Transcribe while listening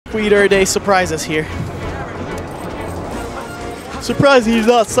Queeder Day surprises here. Surprised he's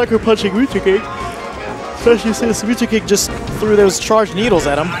not sucker punching Mew2King. Especially since Mew2King just threw those charged needles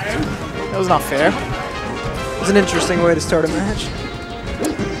at him. That was not fair. It's an interesting way to start a match.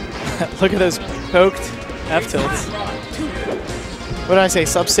 Look at those poked F-tilts. What did I say,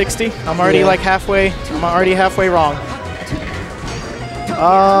 sub 60? I'm already like halfway, I'm already halfway wrong.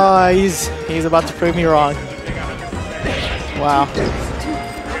 He's about to prove me wrong. Wow.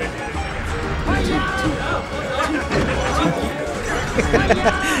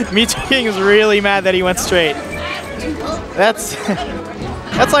 Mew2King is really mad that he went straight. That's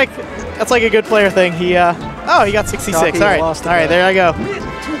like a good player thing. He oh, he got 66. All right, there I go.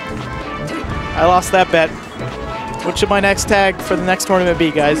 I lost that bet. What should my next tag for the next tournament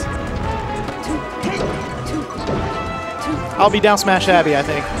be, guys? I'll be down smash Abby, I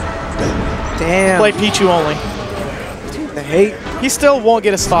think. Damn. Play Pichu only. The hate. He still won't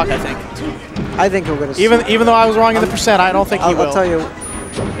get a stock, I think. I think he'll get a stock. Even though I was wrong in the percent, I don't think he will. I'll tell you.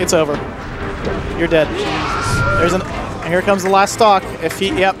 It's over. You're dead. There's an. Here comes the last stock. If he,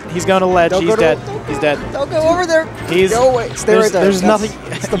 yep, he's going to ledge. He's dead. He's dead. Don't go over there. He's. Go away. Stay right there. There's nothing.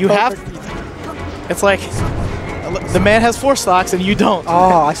 You have. It's like the man has 4 stocks and you don't.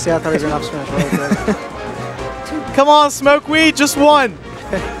 Oh, I see. I thought he was an up smash right there. Come on, Smoke Weed, just one.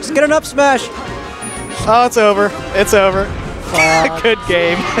 Just get an up smash. Oh, it's over. It's over. Good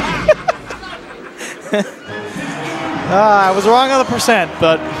game. I was wrong on the percent,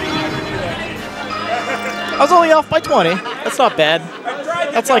 but I was only off by 20. That's not bad.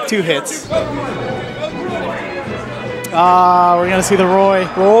 That's like 2 hits. We're gonna see the Roy.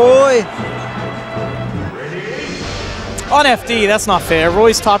 Roy. On FD, that's not fair.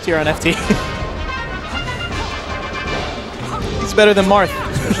 Roy's top tier on FD. He's better than Marth.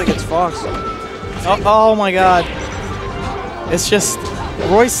 Especially against Fox. Oh my god. It's just,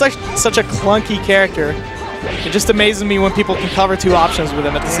 Roy's such a clunky character. It just amazes me when people can cover 2 options with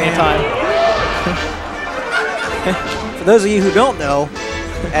him at the same time. For those of you who don't know,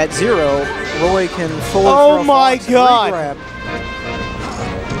 at 0, Roy can fold oh for a my Fox god. grab.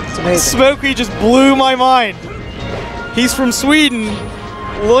 It's amazing. Smokey just blew my mind. He's from Sweden.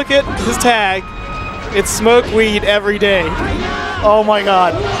 Look at his tag. It's Smoke Weed every day. Oh my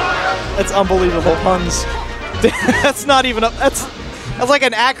god. That's unbelievable. Puns. That's not even a, that's like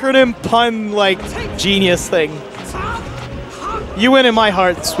an acronym pun like genius thing. You win in my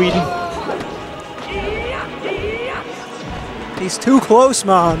heart, Sweden. He's too close,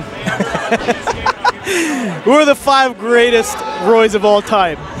 man. Who are the 5 greatest Roys of all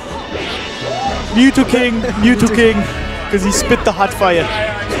time? Mew2King, Mew2King, because he spit the hot fire.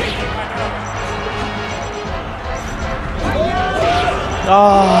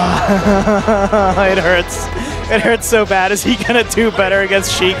 Oh, it hurts. It hurts so bad. Is he gonna do better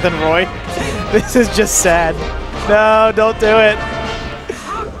against Sheik than Roy? This is just sad. No, don't do it.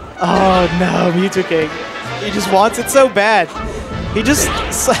 Oh no, Mew2King. He just wants it so bad. He just,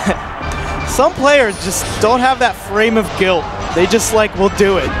 some players just don't have that frame of guilt. They just like, will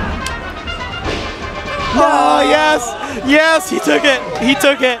do it. Oh, yes! Yes, he took it! He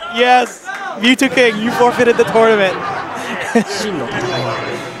took it! Yes! Mew2King, you forfeited the tournament.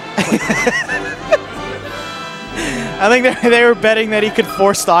 I think they were betting that he could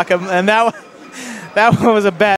 4-stock him, and that one was a bet.